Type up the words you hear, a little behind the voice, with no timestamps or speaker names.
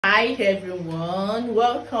Hi everyone,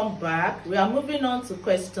 welcome back. We are moving on to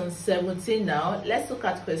question 17 now. Let's look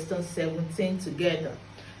at question 17 together.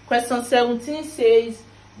 Question 17 says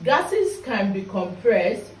gases can be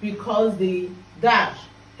compressed because the dash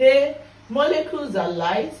A. Molecules are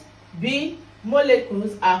light, B.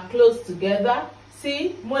 Molecules are close together,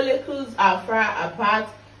 C. Molecules are far apart,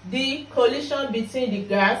 D. Collision between the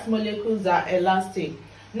gas molecules are elastic.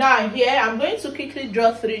 Now here I'm going to quickly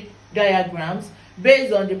draw three diagrams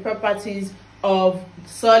based on the properties of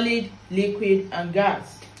solid, liquid, and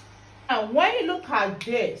gas. Now when you look at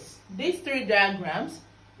these three diagrams,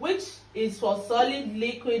 which is for solid,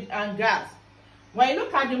 liquid, and gas, when you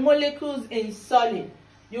look at the molecules in solid,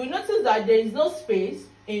 you will notice that there is no space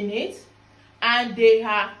in it and they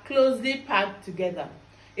are closely packed together.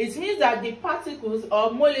 It means that the particles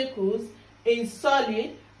or molecules in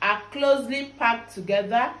solid are closely packed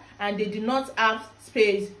together and they do not have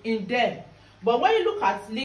space in them. But when you look at